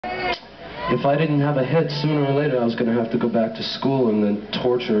If I didn't have a hit, sooner or later I was going to have to go back to school and then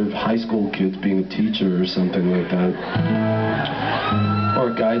torture high school kids being a teacher or something like that.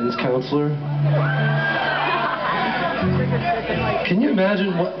 Or a guidance counselor. Can you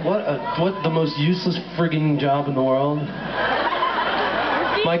imagine what the most useless frigging job in the world?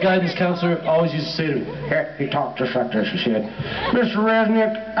 My guidance counselor always used to say to me, he talked just like this, he said, "Mr.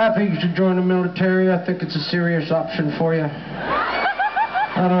 Rzeznik, I think you should join the military. I think it's a serious option for you.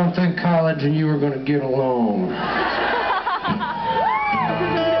 I don't think college and you are going to get along."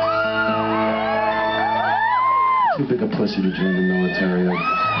 Too big a pussy to join the military.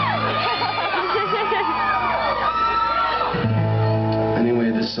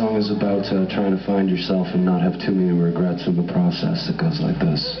 Anyway, this song is about trying to find yourself and not have too many regrets in the process. It goes like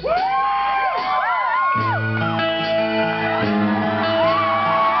this.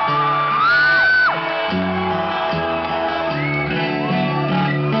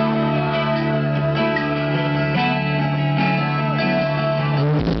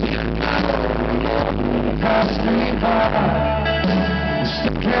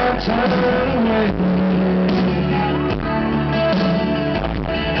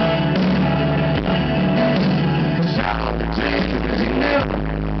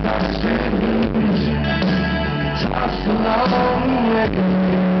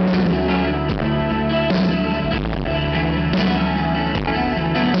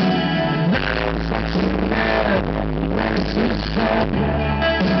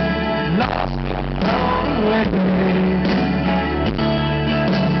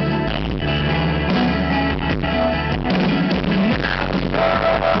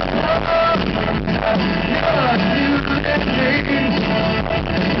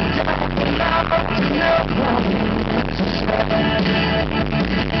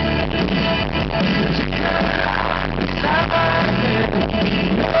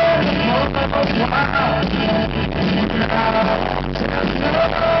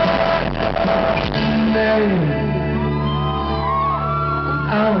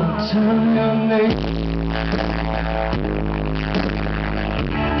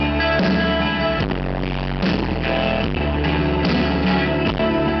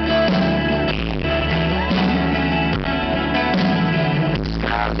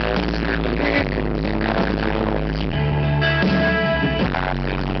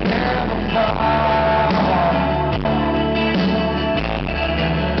 Never